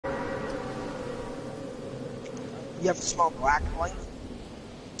You have a small black one?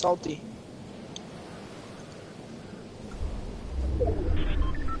 Salty.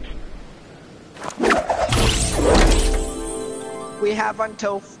 We have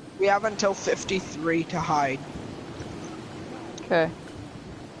until 53 to hide. Okay.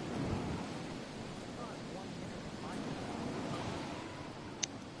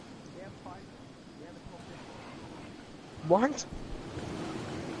 What?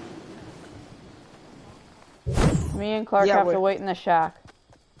 Me and Clark have to wait in the shack.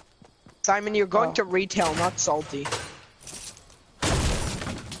 Simon, you're going to retail, not salty.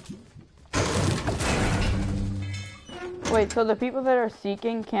 Wait, so the people that are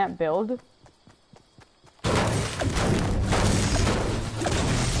seeking can't build?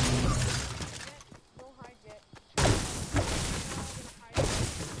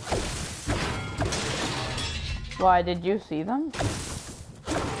 Why, did you see them?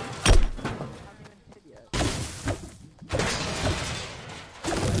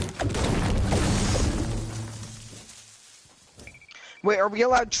 Wait, are we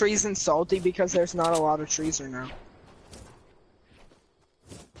allowed trees in salty? Because there's not a lot of trees right now.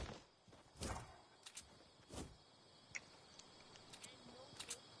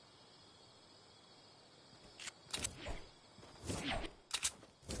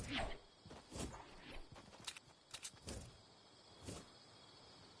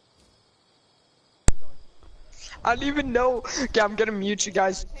 I don't even know. Okay, I'm gonna mute you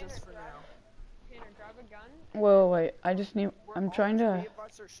guys just for now. Tanner, grab a gun. Whoa, wait, I just need, I'm trying to... Three of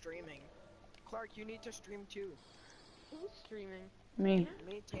us are streaming. Clark, you need to stream too. Who's streaming? Me.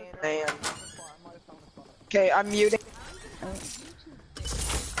 Me, Tanner, and... Okay, I'm muting.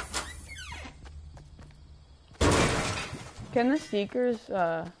 Can the Seekers,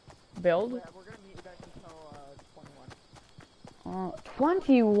 build? Yeah, we're gonna meet you guys until, 21.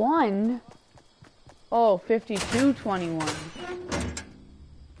 21? Oh, 52-21.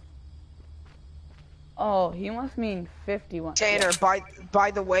 Oh, he must mean 51. Tanner,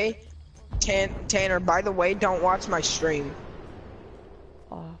 by the way, Tanner, by the way, don't watch my stream.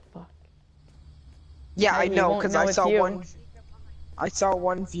 Oh, fuck. Yeah, Hey, I know, because I saw you. I saw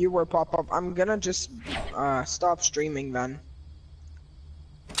one viewer pop up. I'm gonna just stop streaming then.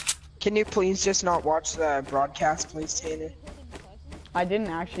 Can you please just not watch the broadcast, please, Tanner? I didn't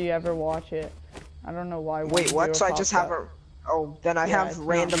actually ever watch it. I don't know why. Wait, what? So I just have a... Oh, then I have it's not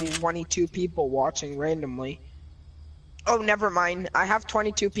random me. 22 people watching randomly. Oh, never mind. I have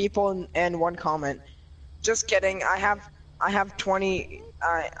 22 people and one comment. Just kidding. I have 20...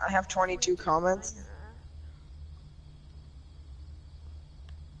 I have 22 comments.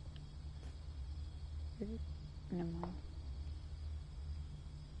 Never mind.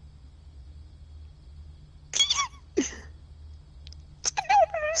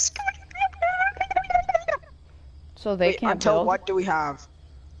 So they Wait, can't until build? what do we have?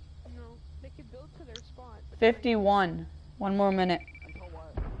 No, they can build to their spot. 51. One more minute. Until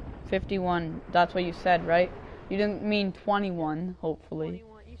what? 51. That's what you said, right? You didn't mean 21, hopefully.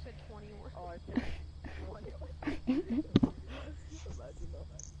 21. You said 21. Oh, I said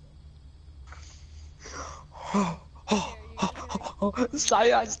 21.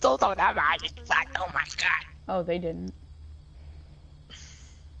 Sorry, I still don't have my Oh my god. Oh, they didn't.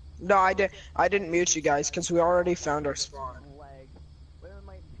 No, I didn't mute you guys because we already found our spawn. Lag. Wait,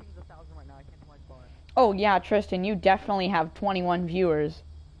 my ping's 1,000 right now. I can't find my spawn. Oh, yeah, Tristan, you definitely have 21 viewers.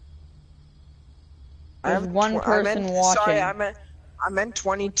 There's one person watching. Sorry, I meant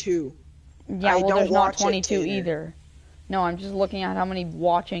 22. Yeah, well, don't there's not watch it, 22 Tanner. either. No, I'm just looking at how many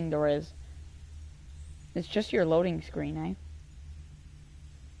watching there is. It's just your loading screen, eh?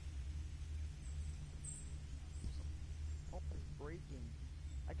 Oh, it's breaking.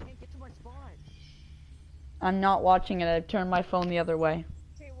 I can't get to my spawn. I'm not watching it. I've turned my phone the other way.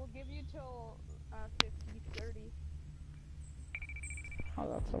 Okay, we'll give you till 50, 30. Oh,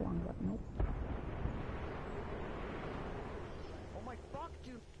 that's the wrong button. Nope. Oh my fuck,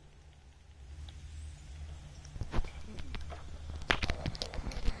 dude.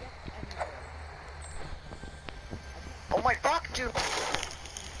 Oh my fuck, dude.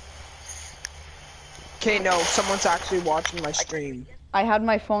 Okay, no, someone's actually watching my stream. I had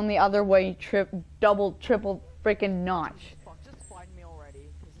my phone the other way, double, triple, freaking notch. Fuck, just find me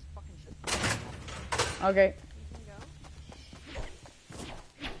already. Cause this fucking shit's Okay. You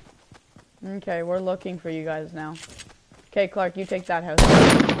can go. Okay, we're looking for you guys now. Okay, Clark, you take that house.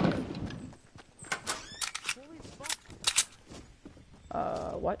 Holy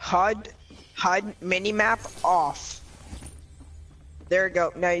fuck. What? HUD minimap off. There we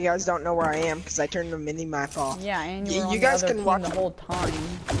go. Now you guys don't know where I am because I turned the minimap off. Yeah, and you were on you the guys other can team watch the whole time.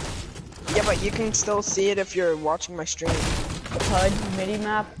 Yeah, but you can still see it if you're watching my stream. HUD MIDI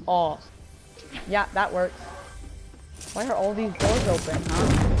map off. Yeah, that works. Why are all these doors open,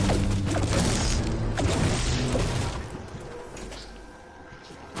 huh?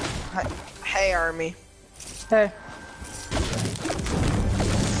 Hey, Army. Hey.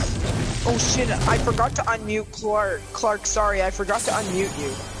 Oh shit, I forgot to unmute Clark. Clark, sorry, I forgot to unmute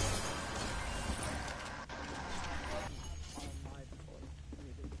you.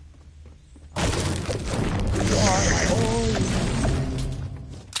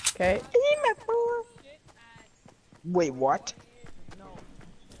 Okay. Wait, what?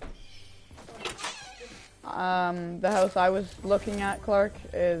 The house I was looking at, Clark,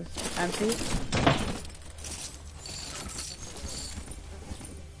 is empty.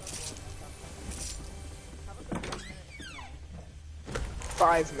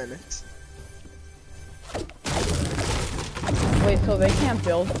 Five minutes. Wait, so they can't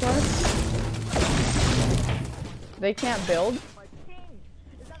build, Clark? They can't build? My ping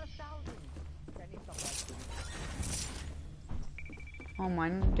is at 1,000. Okay, I need some light. Oh,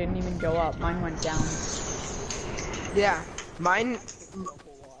 mine didn't even go up. Mine went down. Yeah, mine.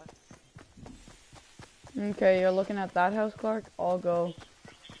 Okay, you're looking at that house, Clark? I'll go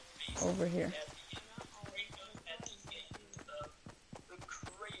over here.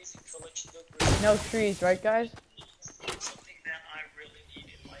 No trees, right, guys? Something that I really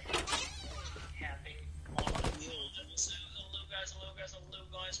need in my having on hello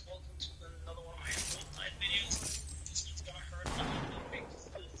guys, welcome to another one of my Fortnite videos. This one's gonna hurt a little bit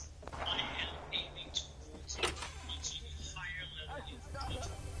because I am aiming towards a much higher level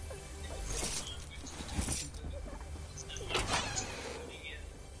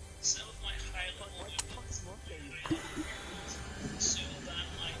some of my high level weapons so that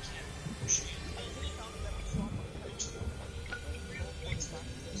I can push it a little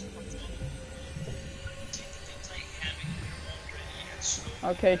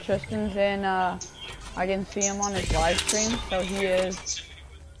Okay, Tristan's in, I can see him on his live stream, so he is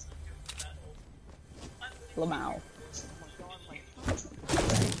Lamau.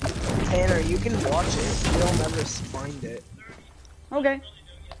 Tanner, you can watch it. You'll never find it. Okay.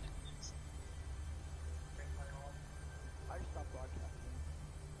 I just stopped broadcasting.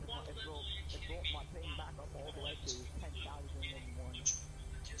 It brought my ping back up all the way to 10,001.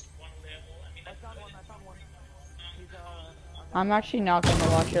 I found one. He's, I'm actually not gonna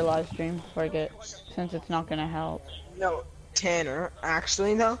watch your live stream, since it's not gonna help. No, Tanner.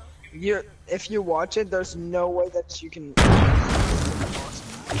 Actually, though, if you watch it, there's no way that you can.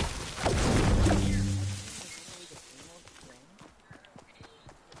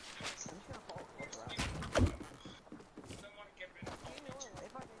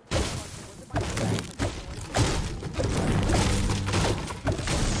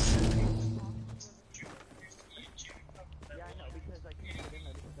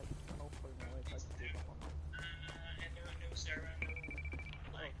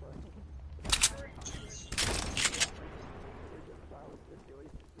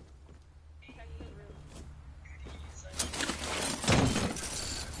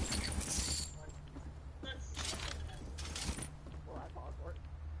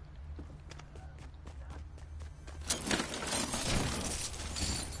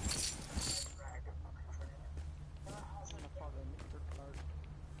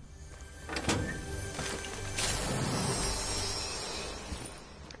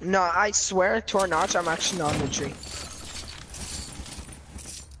 No, I swear, Tornach, I'm actually not in the tree.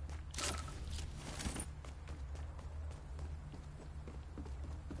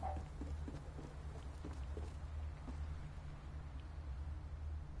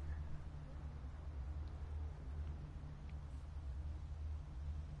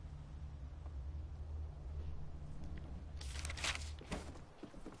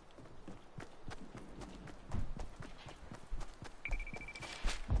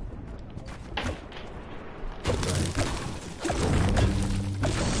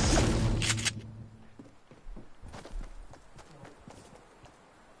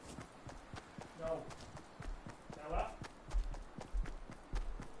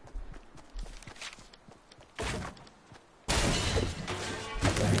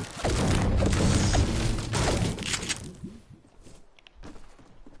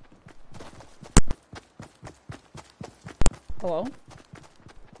 Hello?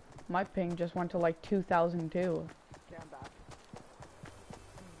 My ping just went to like 2002. okay, I'm back.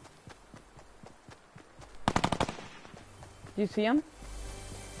 Do you see him?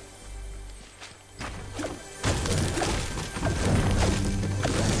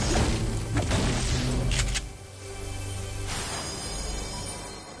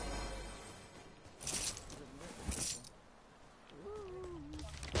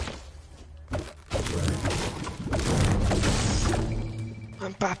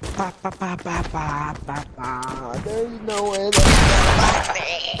 ba, ba, ba, ba, ba, ba, ba, ba. There's no way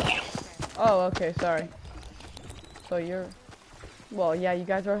that Oh, okay, sorry. So you're, well, yeah, you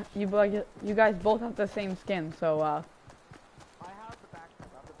guys both have the same skin, so I have the backpack.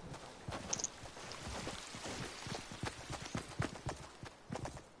 I have the pink backpack.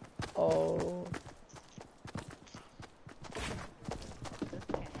 oh,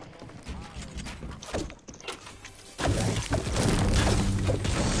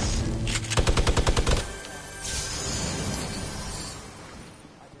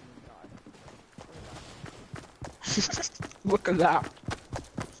 This can't look at that.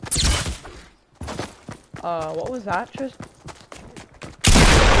 what was that, Tris?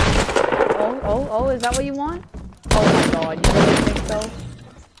 Oh, is that what you want? Oh my god, you really think so?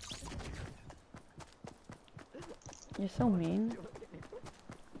 You're so mean.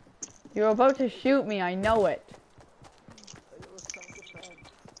 You're about to shoot me, I know it.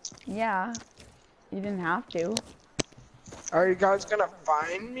 Yeah, you didn't have to. Are you guys gonna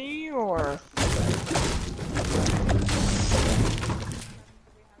find me or?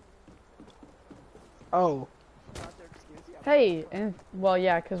 Oh. Hey, and well,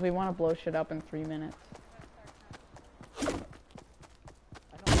 yeah, because we want to blow shit up in 3 minutes.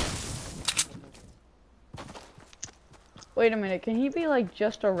 Wait a minute, can he be like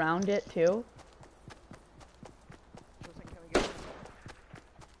just around it too?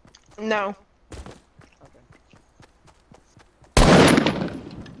 No.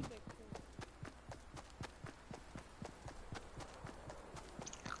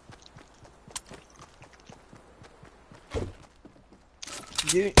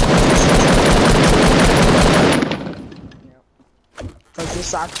 You. Cause this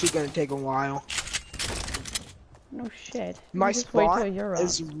is actually gonna take a while. No shit. My You just wait spot till you're up.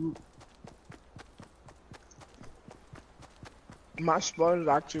 is. My spot is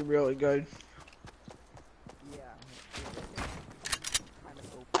actually really good. Yeah. Kind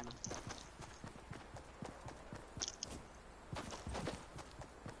of OP.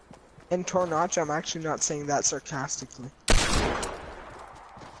 And Tornach, I'm actually not saying that sarcastically.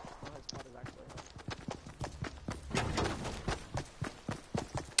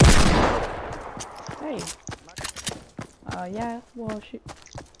 Hey. Yeah, well, she...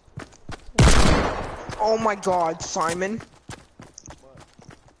 Oh my god, Simon.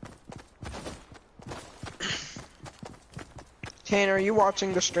 Tanner, are you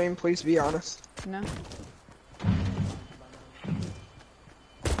watching the stream? Please be honest. No.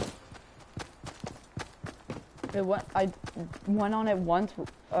 I went on it once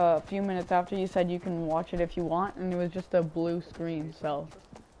a few minutes after you said you can watch it if you want, and it was just a blue screen, so...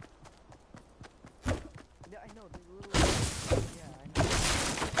 Yeah, I know. They literally. Yeah, I know.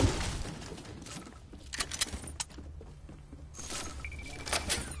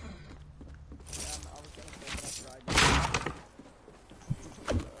 I was gonna say that ride.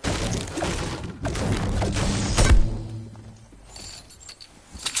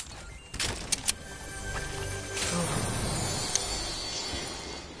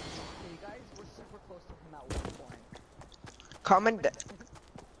 You guys were super close to him at one point. Comment.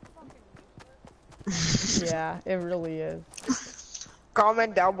 Yeah, it really is.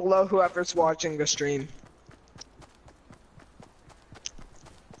 Comment down below whoever's watching the stream.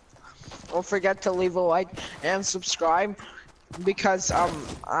 Don't forget to leave a like and subscribe because at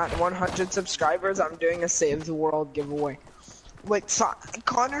 100 subscribers I'm doing a Save the World giveaway. Wait, so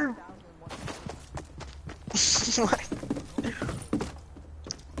Connor. What?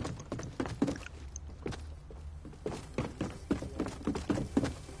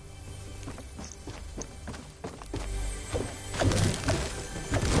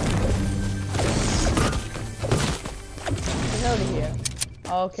 He's over here.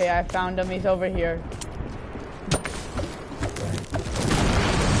 Okay, I found him. He's over here.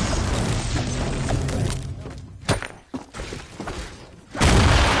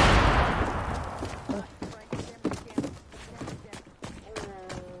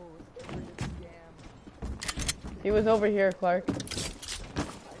 He was over here, Clark.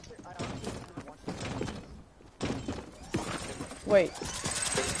 Wait.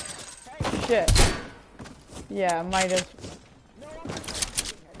 Shit. Yeah, might have.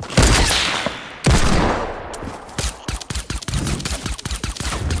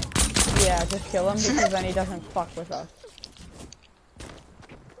 Yeah, just kill him because then he doesn't fuck with us.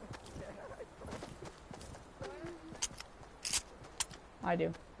 I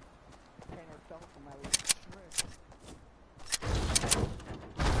do.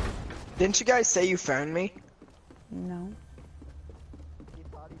 Didn't you guys say you found me? No. He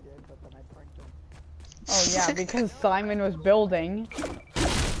thought he did, but then I pranked him. Oh yeah, because Simon was building.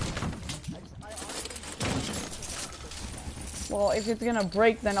 Well, if it's gonna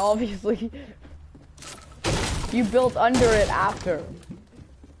break, then obviously you built under it after.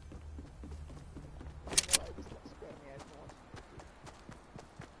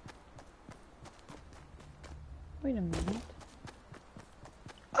 Wait a minute.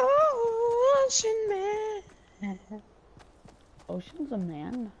 Oh, Ocean Man. Ocean's a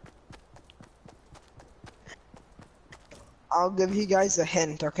man? I'll give you guys a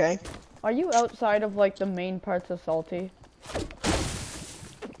hint, okay? Are you outside of like the main parts of Salty?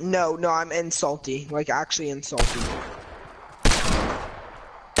 No, I'm in Salty. Like, actually in Salty.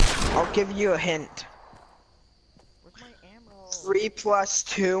 I'll give you a hint. Where's my ammo? 3 plus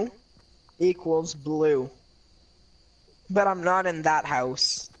 2 equals blue. But I'm not in that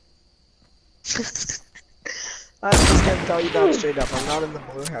house. I'm just gonna tell you that straight up. I'm not in the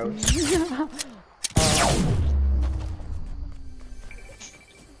blue house.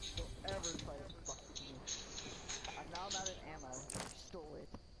 Don't ever try to fuck with me. I'm now not in ammo. I stole it.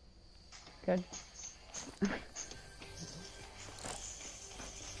 Good. 3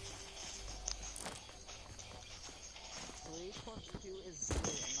 plus 2 is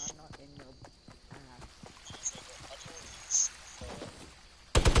blue, and I'm not in your ass.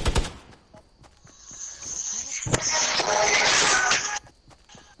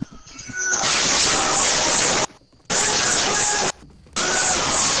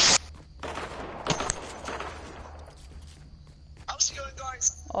 How's it going,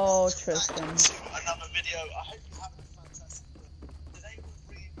 guys? Oh, Tristan. To another video. I hope you're having a fantastic day. Today we're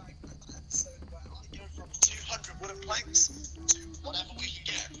bringing back an episode where I go from 200 wooden planks to whatever we can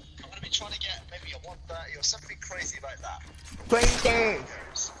get. I'm going to be trying to get maybe a 130 or something crazy like that. Crazy!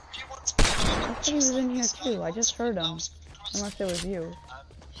 If you want to I thought he was in here too. I just heard him. Unless it was you.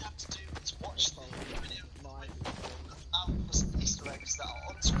 you have to do is watch the video for some Easter eggs that are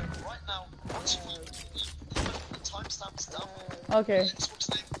on screen right now. Once you the timestamps down. Okay. Xbox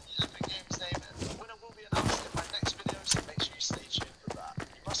name, the Epic Games name, and the winner will be announced in my next video, so make sure you stay tuned for that. You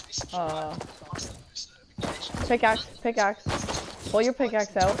must be subscribed. You must have those notifications. Pickaxe. Pull your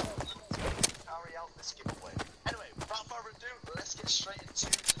pickaxe out. Carry out this giveaway. Anyway, without further ado, let's get straight into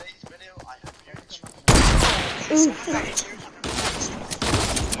today's video. I hope you enjoy. So we've got 200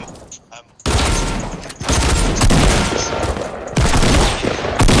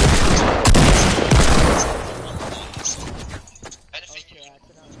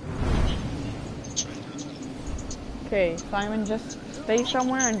 Okay, Simon, just stay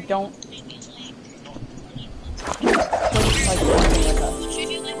somewhere and don't. I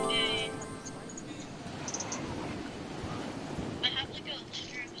have like a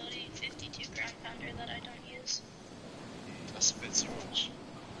durability 52 ground pounder that I don't use. That's a bit too much.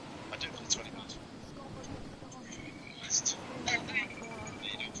 I do it for 20 minutes.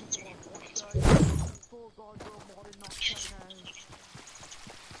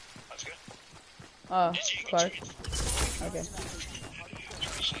 That's good. Clark. Okay. Let's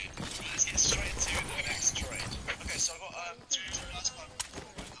get straight into the next trade. Okay, so I've got two last one.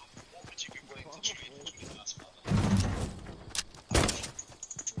 What would you be willing to trade between the last one?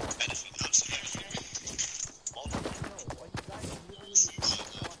 Anything, absolutely.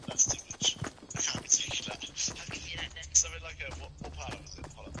 That's too much. I can't be taking that. Something like a what part was it?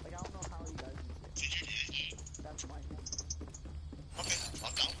 Hold on. Like, I don't know how you guys use Did you do it? it. That's my thing. Okay,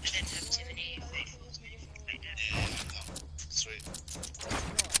 I'm down. Activity. Yeah, I'm down. Sweet.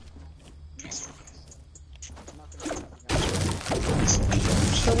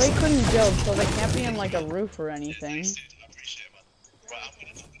 So they couldn't build, so they can't be in like a roof or anything. I appreciate it, man. Right, I'm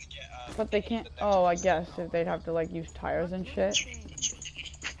gonna get But they can't. Oh, I guess if they'd have to like use tires and shit. Right,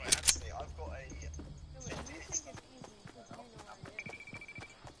 Anthony, I've got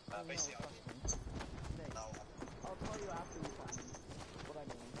a basically I'll tell you after we find what I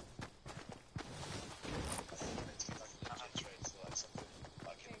mean.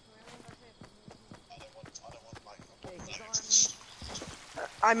 Okay, he's on.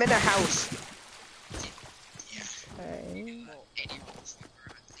 I'm in a house. Okay.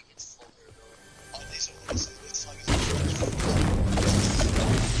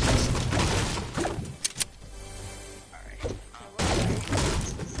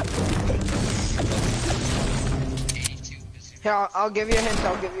 Here, I'll give you a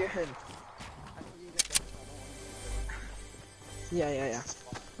hint. Yeah.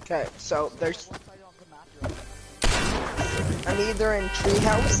 Okay, so there's. I'm either in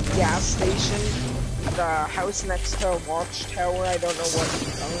Treehouse, gas station, the house next to a watchtower. I don't know what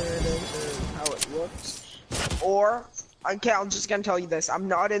color it is or how it looks. Or, okay, I'm just gonna tell you this. I'm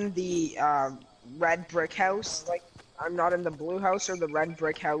not in the red brick house. Like, I'm not in the blue house or the red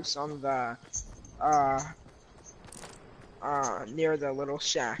brick house on the near the little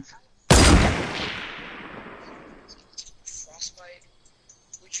shack. Frostbite.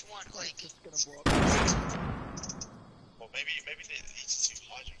 Which one? Like, Just gonna blow up. well, maybe it's too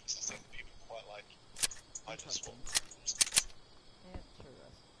Hydra because I think people quite like Hydra Swamp. Interesting.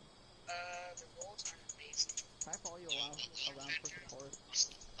 The rolls are amazing. Can I follow you around for support?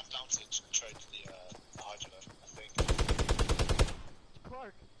 I'm down to trade the Hydra, I think.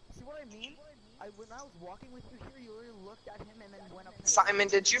 Clark, see what I mean? When I was walking with you here, you literally looked at him and then went up to Simon,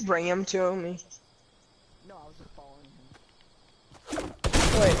 did you bring him to me? No, I was just following him.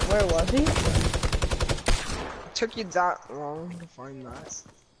 Wait, where was he? It took you that long to find that.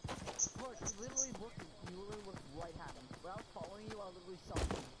 Clark, you literally looked right at him. When I was following you, I literally saw him.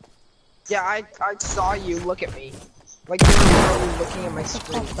 Yeah, I saw you look at me. Like you were literally looking at my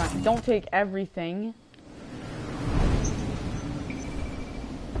screen. Don't take everything.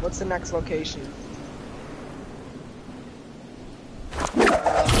 What's the next location? We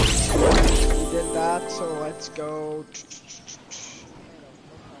did that, so let's go.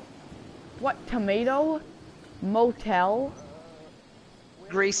 What, tomato? Motel?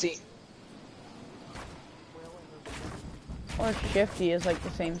 Greasy. Or Shifty is like the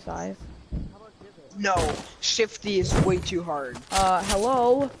same size. No, Shifty is way too hard.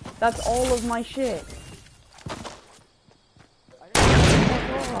 Hello? That's all of my shit.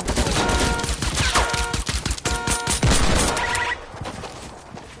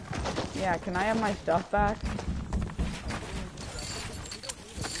 Yeah, can I have my stuff back?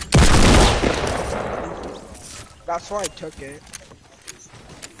 That's why I took it.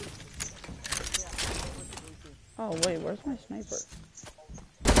 Oh wait, where's my sniper?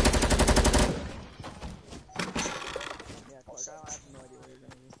 Yeah, Clark, I have no idea where you're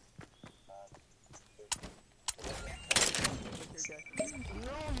gonna be.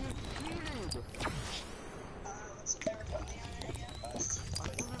 No, you cheated!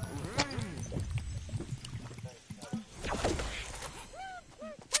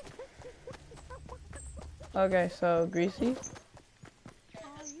 Okay, so Greasy? Are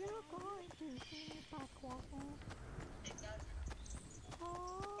you going to see me back waffle?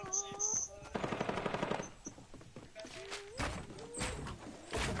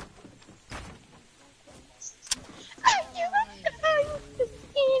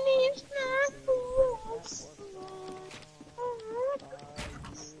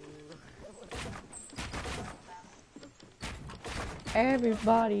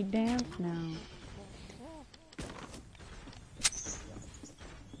 Everybody dance now.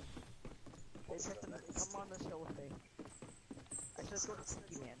 Hey, Tristan, come on this hill with me. Actually, let's go to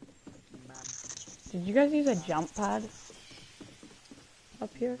Tiki Man. Man. Did you guys use a jump pad?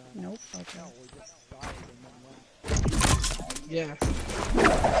 Up here? Nope. Okay. No, we just died and then went. Yeah.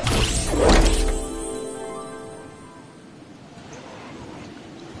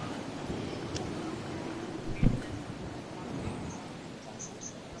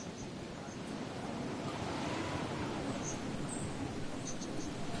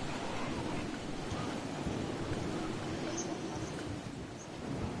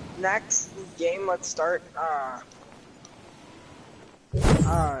 Next game, let's start,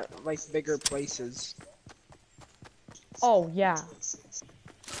 like bigger places. Oh, yeah. Get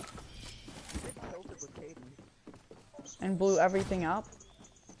tilted with Caden. And blew everything up?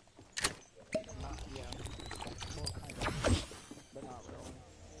 Not, yeah. Well, kind of. But not really.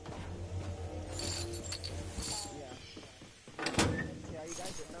 Yeah. Yeah, you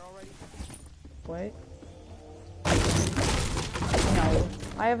guys in there already? Wait. No,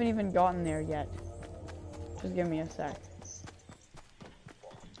 I haven't even gotten there yet. Just give me a sec.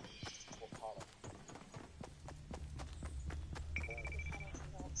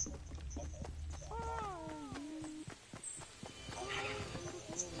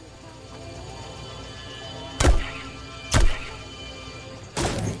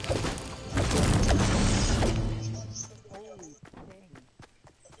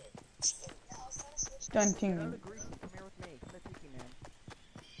 Stunting. Greasy, come here with me. Come to Tiki Man.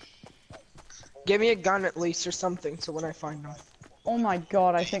 Give me a gun at least or something, so when I find them. Oh my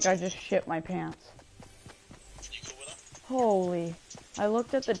god, I think I just shit my pants. Holy. I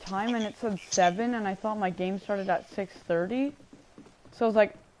looked at the time and it said 7 and I thought my game started at 6:30. So I was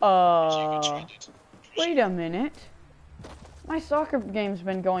like, wait a minute. My soccer game's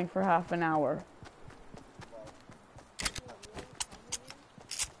been going for half an hour.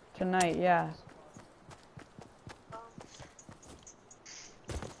 Tonight, yeah.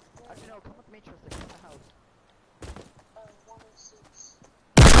 Actually, no, come with me, Tristan. Come in the house.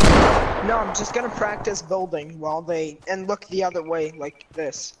 No, I'm just gonna practice building while they, and look the other way, like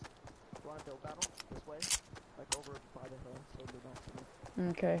this. You want to build battle? This way? Like over by the hill.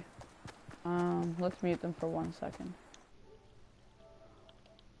 Okay. Let's mute them for 1 second.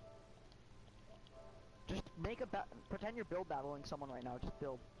 Just make a pretend you're build battling someone right now. Just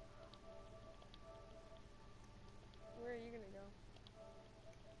build. Where are you gonna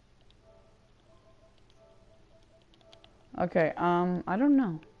go? Okay, I don't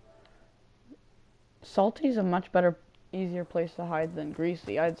know. Salty's a much better, easier place to hide than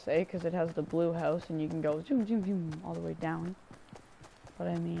Greasy, I'd say, because it has the blue house and you can go zoom, zoom, zoom all the way down. But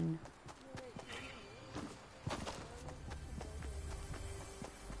I mean...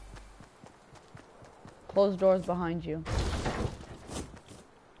 Close doors behind you.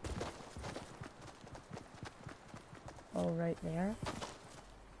 Oh, right there.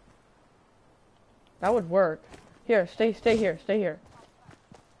 That would work. Here, stay here, stay here.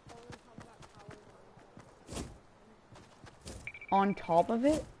 On top of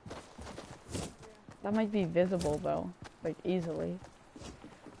it? That might be visible though, like easily.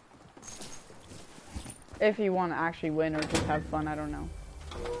 If you want to actually win or just have fun, I don't know.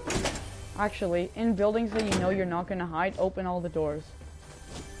 Actually, in buildings that you know you're not gonna hide, open all the doors.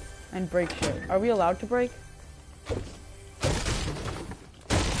 And break shit. Are we allowed to break?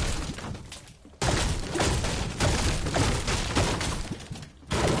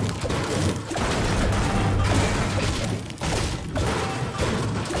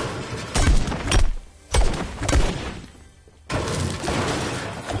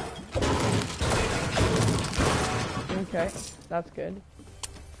 Okay, that's good.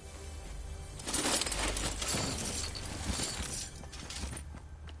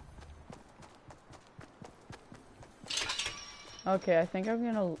 Okay, I think I'm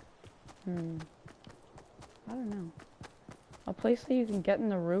gonna... I don't know. A place that you can get in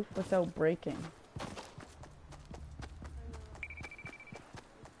the roof without breaking.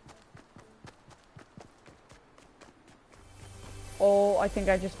 Oh, I think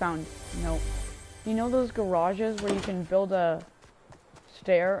I just found... Nope. You know those garages where you can build a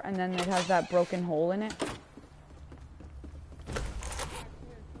stair and then it has that broken hole in it?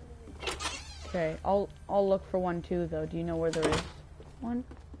 Okay, I'll look for one too though. Do you know where there is one?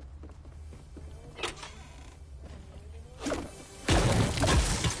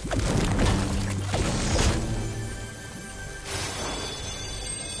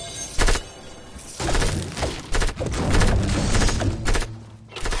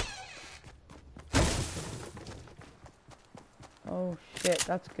 Oh shit,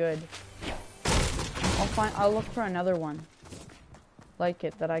 that's good. I'll look for another one like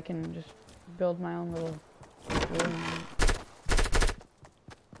it that I can just build my own little room.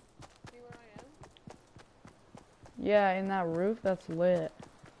 See where I am? Yeah, in that roof, that's lit.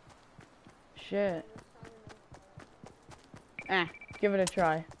 Shit. Give it a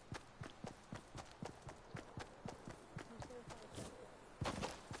try.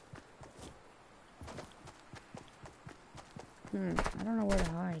 I don't know where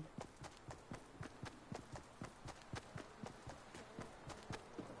to hide.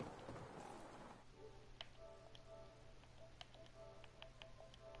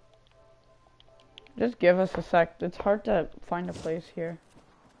 Just give us a sec. It's hard to find a place here.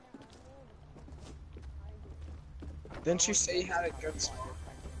 Didn't you say you had a good spot?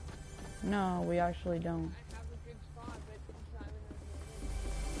 No, we actually don't. I have a good spot, but it's not even a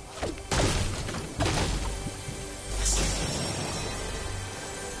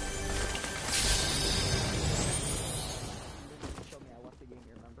You showed me I left the game,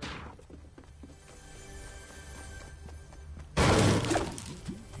 you remember?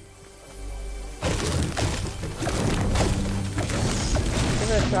 Give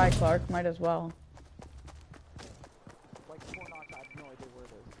it a try, Clark. Might as well. Like Fort Knox, I have no idea where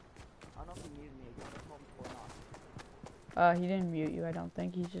it is. I don't know if he muted me again. I told him Fort Knox. He didn't mute you, I don't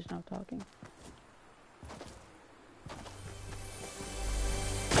think. He's just not talking.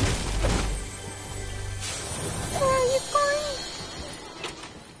 Where are you going?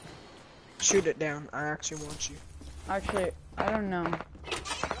 Shoot it down. I actually want you. Actually, I don't know. Did I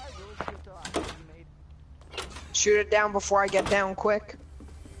really shoot the last one you made? Shoot it down before I get down quick.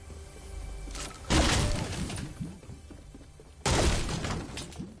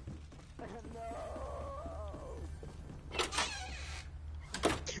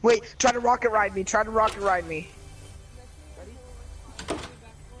 Wait, try to rocket ride me. Try to rocket ride me.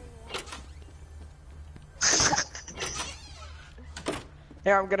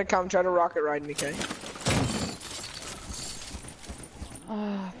 Yeah, I'm gonna come try to rocket ride me, okay?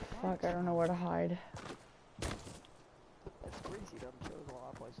 Ah, fuck, I don't know where to hide. It's greasy, doesn't show us a lot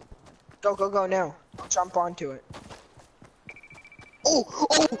of places. Go, go, go now. I'll jump onto it. Oh,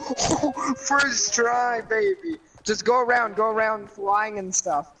 oh, oh, first try, baby. Just go around flying and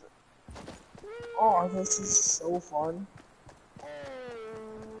stuff. Oh, this is so fun.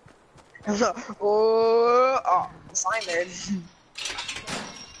 oh, Simon.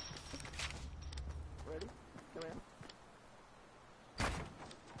 Ready? Come here.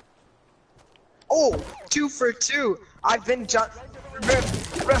 Oh, 2 for 2. I've been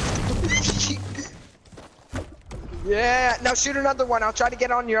Yeah, now shoot another one. I'll try to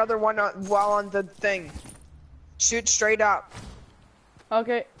get on your other one while on the thing. Shoot straight up.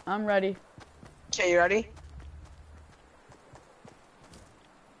 Okay, I'm ready. Okay, you ready?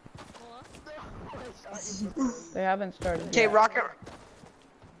 They haven't started Okay, yet. rocket.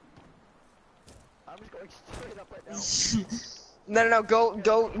 I'm just going straight up right now. No,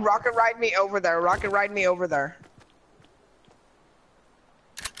 go, rocket ride me over there. Rocket ride me over there.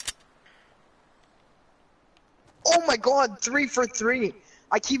 Oh my god, 3 for 3.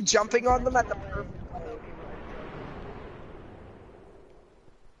 I keep jumping on them at the perfect time.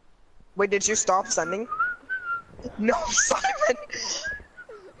 Wait, did you stop sending? No, Simon!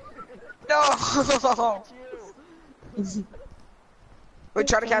 No! Wait,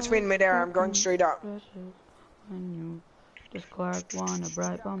 try to catch me in midair. I'm going straight up. When you just Clark one a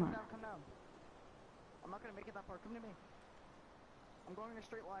bright Come bummer. down, come down. I'm not gonna make it that far. Come to me. I'm going in a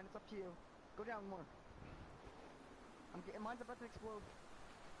straight line. It's up to you. Go down more. I'm getting. Mine's about to explode.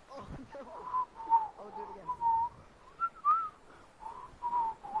 Oh no! I'll do it again.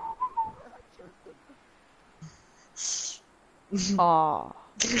 Aw.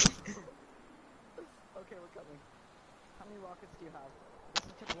 Okay, we're coming. How many rockets do you have? This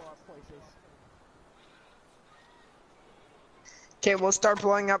is to blow up places. Okay, we'll start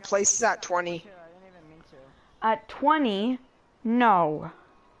blowing up places at 20. Shit, I didn't even mean to. At 20? No.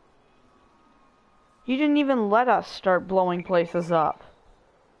 You didn't even let us start blowing places up.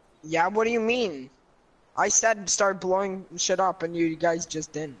 Yeah, what do you mean? I said start blowing shit up and you guys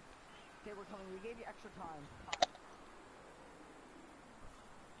just didn't. Okay, we're coming. We gave you extra time.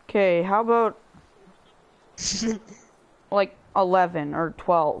 Okay, how about like 11 or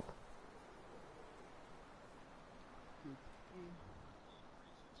 12?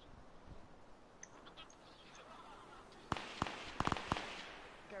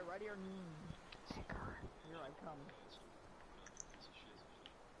 Okay, ready or here I come.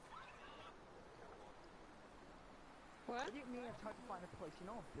 What? What do you mean it's hard to find a place? You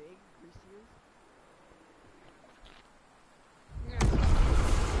know how big Greasy is? Yeah.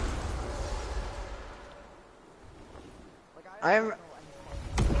 Like I don't am- know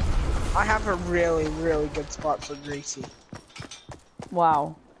any spots. I have a really, really good spot for Greasy.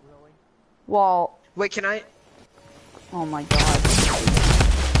 Wow. Really? Well, Wait, can I? oh my god.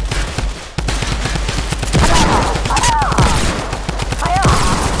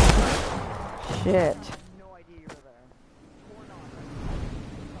 Shit. I have no idea you were there. Or not.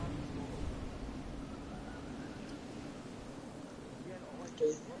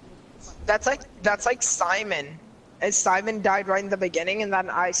 That's like Simon. As Simon died right in the beginning, and then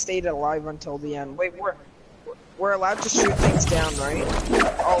I stayed alive until the end. Wait, we're allowed to shoot things down, right?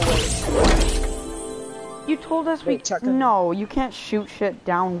 Oh wait. You told us Wait, check it. No, you can't shoot shit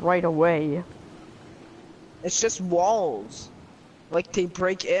down right away. It's just walls. Like they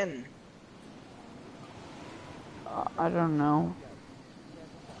break in. I don't know.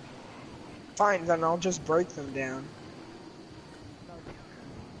 Fine, then I'll just break them down. No,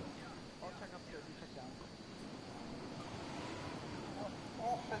 I'll check upstairs, you check down.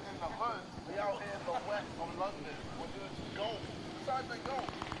 Often in the hood, we out here in the west of London. We're doing golf. Besides the golf,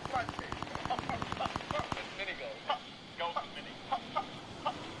 besides it. Mini golf. Golf and mini.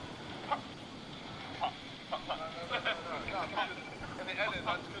 No. In the edit,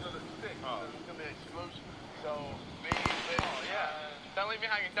 I'm just gonna stick. It's gonna be an explosion. So, maybe. Oh, yeah. Don't leave me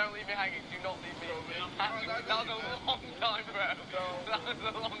hanging, don't leave me hanging. Do not leave me hanging. That was a long time, bro. That was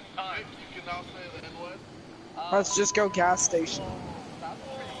a long time. You can now say the N-word. Let's just go gas station. That's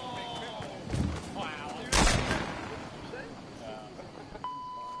pretty big. Wow.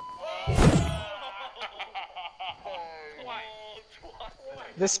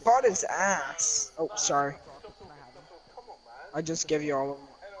 This spot is ass. Oh, sorry. I just give you all of them.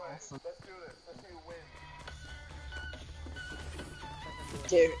 Let's do this. Let's see who wins.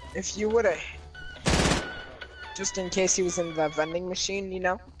 Okay, if you would've... Just in case he was in the vending machine, you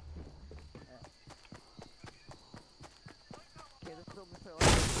know? Okay, this building is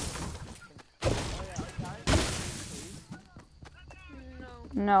oh yeah, guys, please.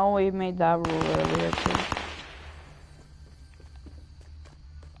 No. No, we made that rule earlier too.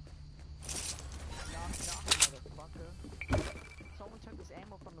 Knock, motherfucker. Someone took this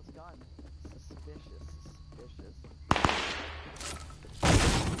ammo from this gun. Suspicious, suspicious.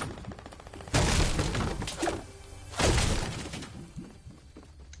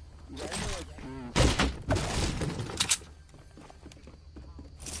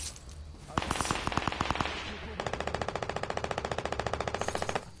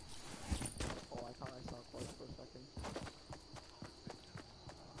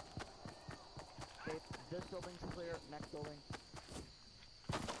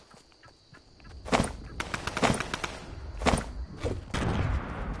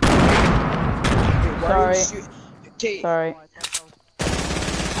 Sorry. Okay. Sorry. Oh, I thought that was...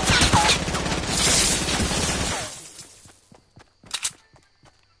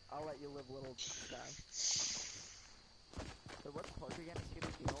 I'll let you live, little guy. So what's Clark again? Is he the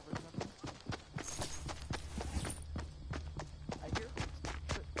female version of him? I hear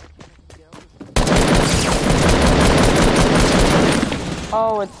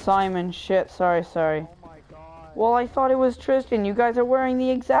Oh, it's Simon. Shit. Sorry. Oh my god. Well, I thought it was Tristan. You guys are wearing the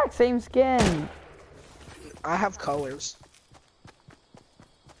exact same skin. I have colors.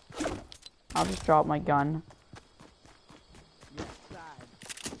 I'll just drop my gun. Yes, sad.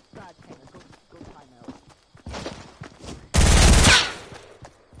 Sad, Tanner. Go time out.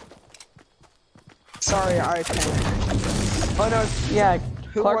 Sorry, I panicked. Oh no, Yeah,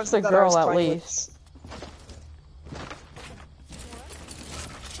 who Clark's was the it that I girl was at playing with? least.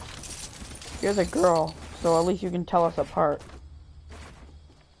 You're the girl, so at least you can tell us apart.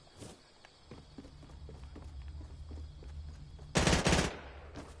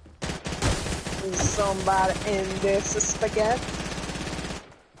 Somebody in this spaghetti.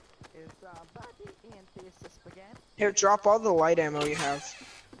 Is somebody in this spaghetti? Here, drop all the light ammo you have.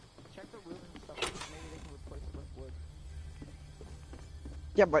 Check the room and stuff. Maybe they can replace it with wood.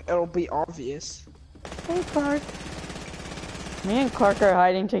 Yeah, but it'll be obvious. Hey, Clark. Me and Clark are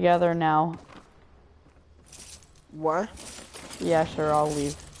hiding together now. What? Yeah, sure, I'll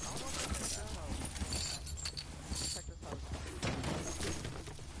leave. Check this house.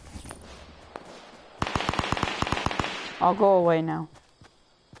 I'll go away now.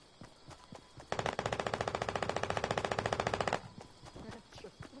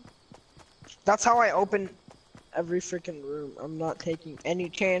 That's how I open every freaking room. I'm not taking any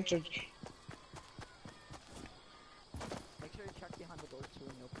chances. Make sure you check behind the door too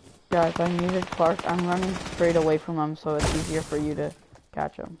when you open it. Guys, I muted Clark. I'm running straight away from him, so it's easier for you to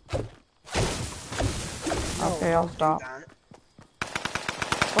catch him. Okay, I'll don't do stop. that.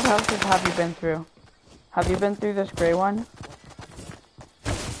 What houses have you been through? Have you been through this gray one?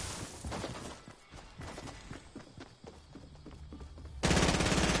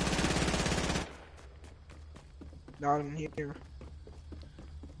 Not in here.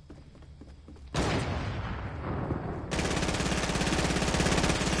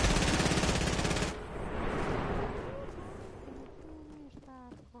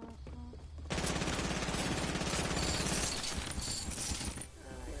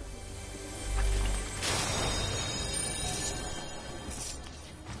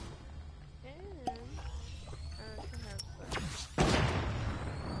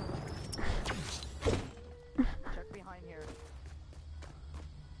 Check behind here.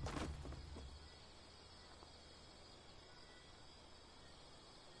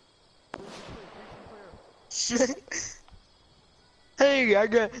 Hey, I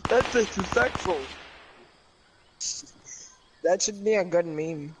got that's disrespectful. That should be a good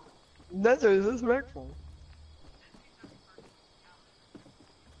meme. That's disrespectful.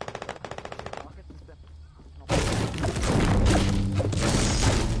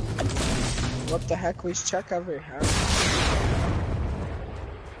 What the heck? We should check every house.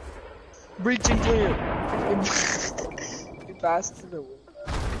 Breaching clear. You passed to the window.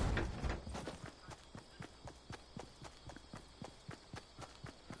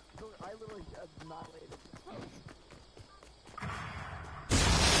 I literally annihilated this house.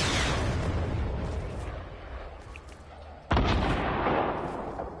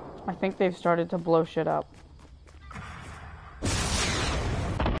 I think they've started to blow shit up.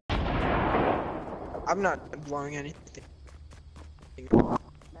 I'm not blowing anything.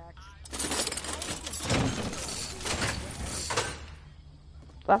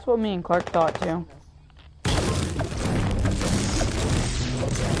 That's what me and Clark thought too.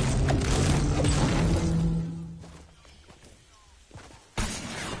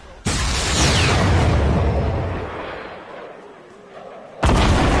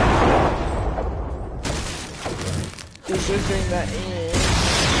 He's just doing that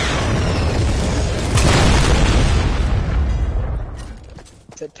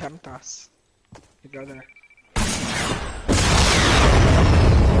to tempt us together.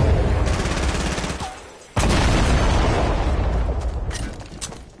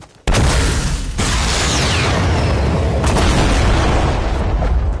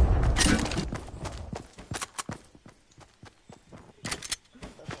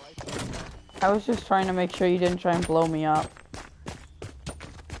 I was just trying to make sure you didn't try and blow me up.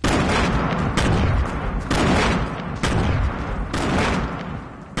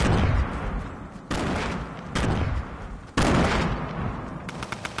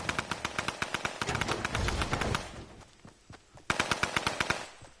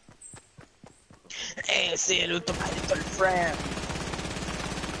 Hey, saluto my little friend.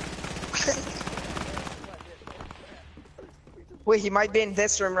 Wait, he might be in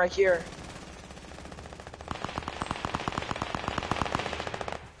this room right here.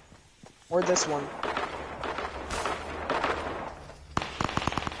 Or this one.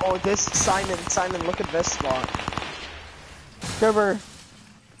 Oh, this Simon, look at this spot. Gerber.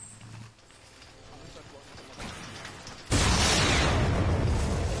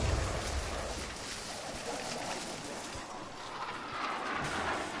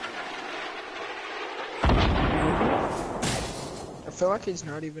 I feel like he's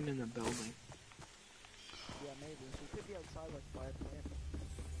not even in the building. Yeah, maybe. He could be outside like by a plant.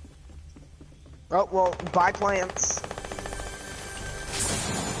 Oh, well, buy plants.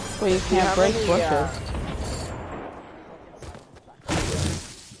 Well, you Do you can't have break any, bushes.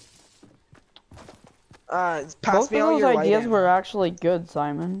 Pass Both me of all those your light ideas ammo. were actually good,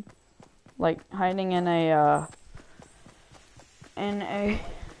 Simon. Like hiding in a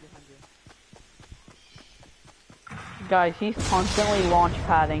Guys, he's constantly launch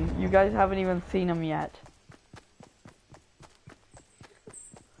padding. You guys haven't even seen him yet.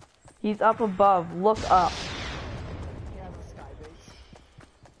 He's up above. Look up. He has a sky base.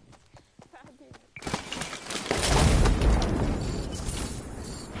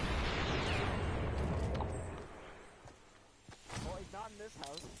 Well, he's not in this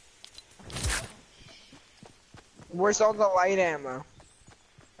house. Where's all the light ammo?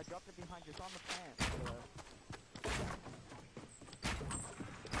 I dropped it behind you. It's on the plant. Over there.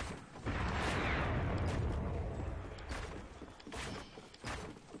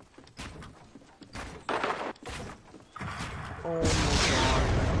 Oh my god,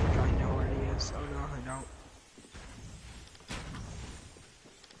 I think I know where he is. Oh no, I don't.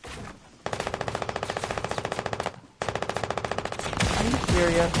 Are you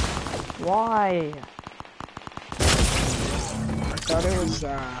serious? Why? I thought it was,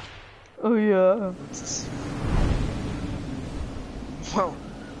 Oh yeah. what's this? Whoa.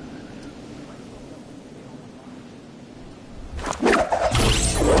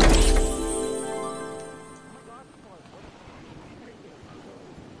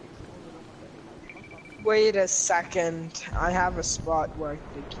 Wait a second. I have a spot where I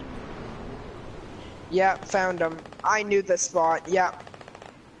think he... Yep, found him. I knew the spot. Yep.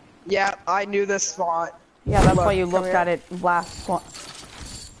 Yep, I knew the spot. Yeah, that's Look, why you come looked here. at it last point.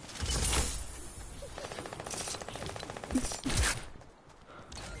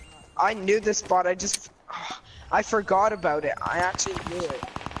 I knew the spot. I just... I forgot about it. I actually knew it.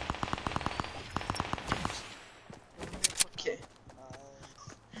 Okay.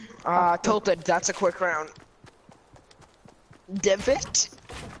 Tilted. That's a quick round. Divot?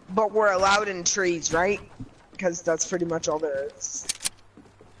 But we're allowed in trees, right? Because that's pretty much all there is.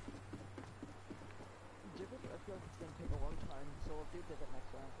 Divot, I feel like it's gonna take a long time, so we'll do divot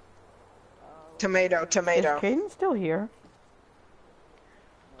next round. Tomato, Is tomato. Caden still here?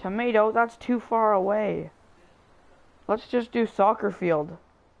 Tomato, that's too far away. Let's just do soccer field.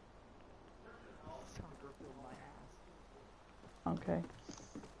 Soccer field my ass. Okay.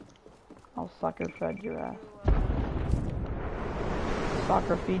 I'll sucker fed your ass.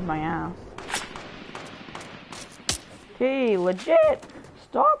 Soccer feed my ass. Okay, legit!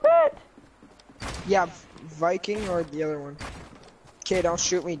 Stop it! Yeah, Viking or the other one. Okay, don't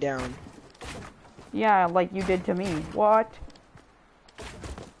shoot me down. Yeah, like you did to me. What?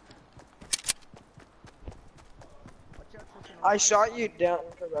 I shot you down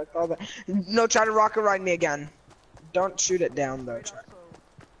because I thought that. No, try to rocket ride me again. Don't shoot it down though. Try.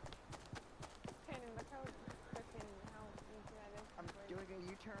 Cannon, look how freaking how easy that is. I'm doing a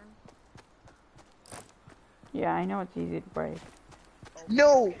U-turn. Yeah, I know it's easy to break.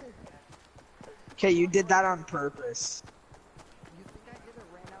 No. Okay, you did that on purpose. You think I did it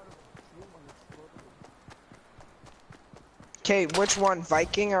ran out of fuel when it exploded? Okay, which one,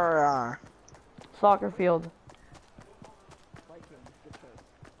 Viking or Soccer field. Viking, good choice.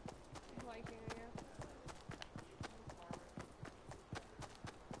 Viking, I guess.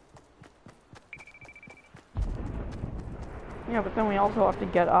 Yeah, but then we also have to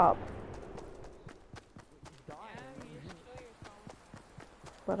get up. Yeah, you just kill yourself.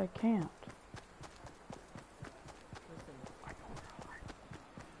 But I can't.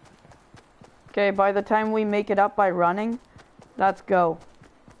 Okay, by the time we make it up by running, let's go.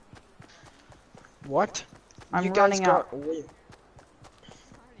 what? I'm you guys running got. out. Wait. Already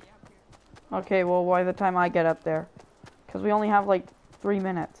up here. Okay, well, by the time I get up there. Because we only have like 3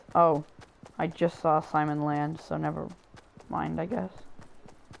 minutes. Oh, I just saw Simon land, so never mind, I guess.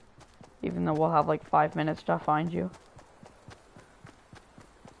 Even though we'll have like 5 minutes to find you.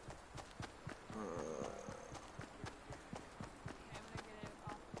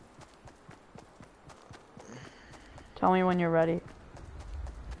 Tell me when you're ready.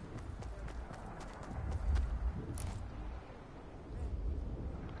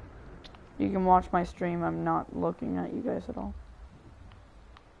 You can watch my stream. I'm not looking at you guys at all.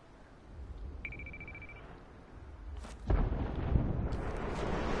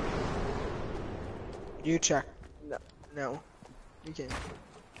 You check. No, no. You can.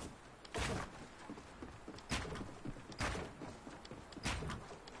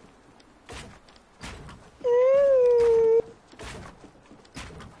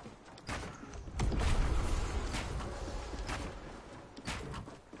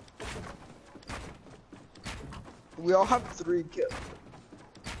 We all have 3 kills.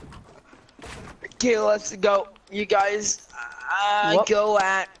 Okay, let's go. You guys, Whoop. go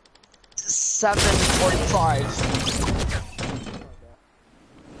at 7:45.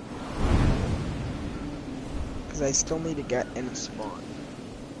 Because I still need to get in a spot.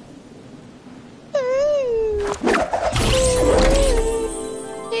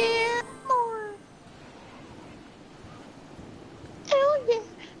 Yeah, more. Hell yeah.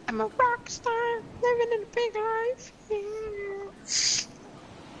 I'm a rock star, living in a big life.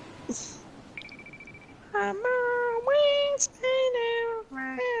 I'm always been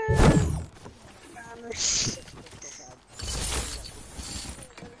around.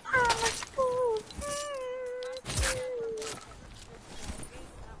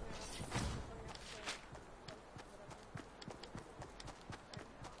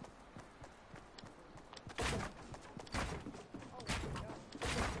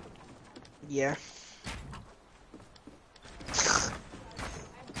 Yeah.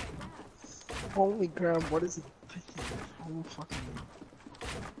 Holy crap, what is it? Oh, fucking.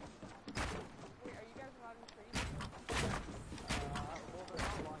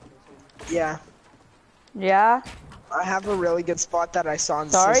 Yeah, Yeah? I have a really good spot that I saw in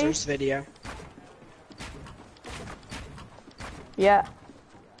Sorry? Scissors video. Yeah.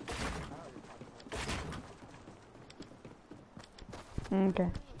 Okay.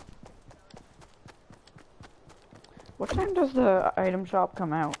 What time does the item shop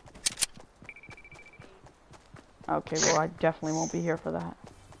come out? Okay, well I definitely won't be here for that.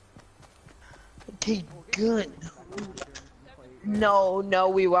 Okay, good. No, no,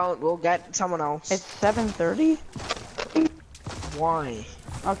 we won't. We'll get someone else. It's 7:30? Why?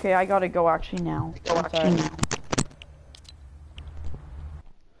 Okay, I gotta go actually now. I'm sorry. Did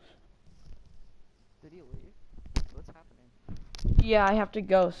he leave? What's happening? Yeah, I have to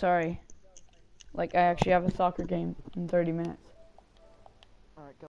go, sorry. Like, I actually have a soccer game in 30 minutes.